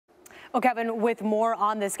Well, Kevin, with more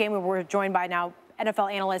on this game, we're joined by now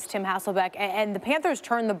NFL analyst Tim Hasselbeck, and the Panthers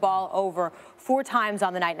turned the ball over 4 times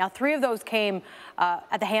on the night. Now, 3 of those came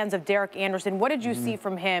at the hands of Derek Anderson. What did you see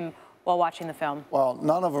from him while watching the film? Well,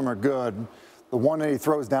 none of them are good. The one that he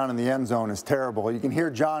throws down in the end zone is terrible. You can hear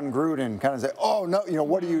John Gruden kind of say, oh, no,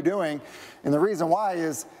 what are you doing? And the reason why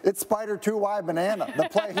is it's Spider 2 wide banana, the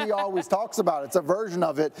play he always talks about. It's a version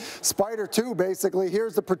of it. Spider 2, basically,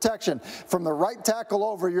 here's the protection. From the right tackle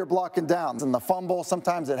over, you're blocking down. And the fumble,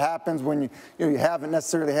 sometimes it happens when you haven't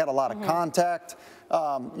necessarily had a lot of contact.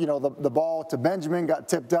 The ball to Benjamin got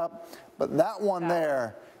tipped up. But that one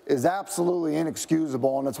there is absolutely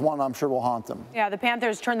inexcusable, and it's one I'm sure will haunt them. Yeah, the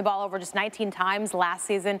Panthers turned the ball over just 19 times last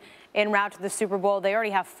season en route to the Super Bowl. They already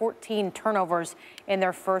have 14 turnovers in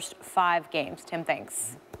their first 5 games. Tim,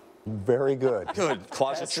 thanks. Very good. Good.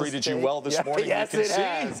 Closet treated you well this morning. Yes, you can it see.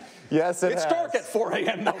 has. Yes, it has. It's dark at 4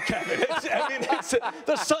 a.m. though, Kevin.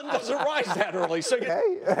 The sun doesn't rise that early. So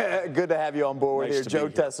hey, good to have you on board here. Joe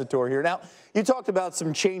Tessitore here. Now, you talked about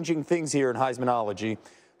some changing things here in Heismanology.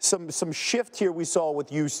 Some shift here we saw with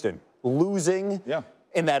Houston losing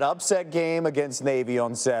in that upset game against Navy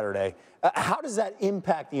on Saturday. How does that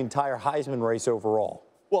impact the entire Heisman race overall?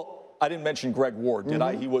 Well, I didn't mention Greg Ward, did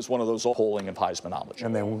I? He was one of those polling of Heismanology.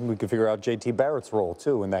 And then we could figure out J.T. Barrett's role,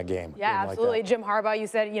 too, in that game. Yeah, absolutely. Like Jim Harbaugh, you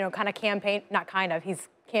said, kind of campaign, not kind of, he's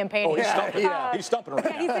campaigning. Oh, he's stumping. He's stumping right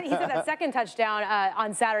now. He said that second touchdown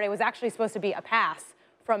on Saturday was actually supposed to be a pass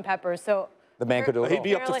from Peppers. So the man could do it. He'd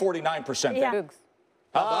be up to 49%. Yeah.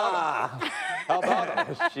 How about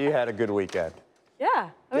him? She had a good weekend. Yeah.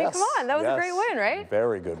 I mean, come on. That was a great win, right?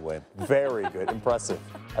 Very good win. Very good. Impressive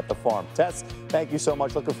at the farm. Tess, thank you so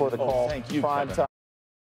much. Looking for the call. Thank you, Prime Kevin. time.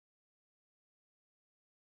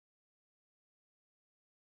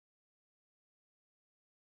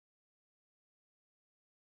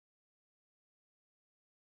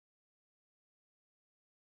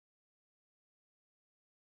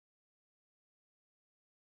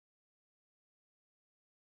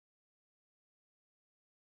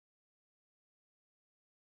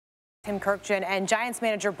 Tim Kirkjian and Giants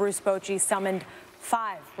manager Bruce Bochy summoned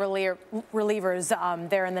 5 relievers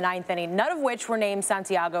there in the 9th inning, none of which were named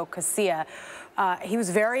Santiago Casilla. He was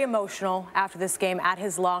very emotional after this game at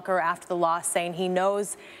his locker after the loss, saying he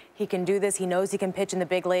knows he can do this. He knows he can pitch in the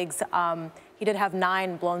big leagues. He did have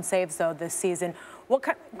 9 blown saves, though, this season. What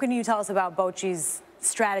can you tell us about Bochy's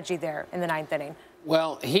strategy there in the 9th inning?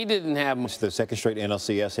 Well, he didn't have much. The second straight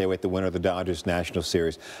NLCS heavyweight, the winner of the Dodgers National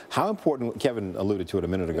Series. How important, Kevin alluded to it a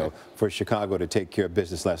minute ago, for Chicago to take care of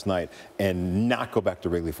business last night and not go back to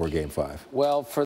Wrigley for Game 5? Well, for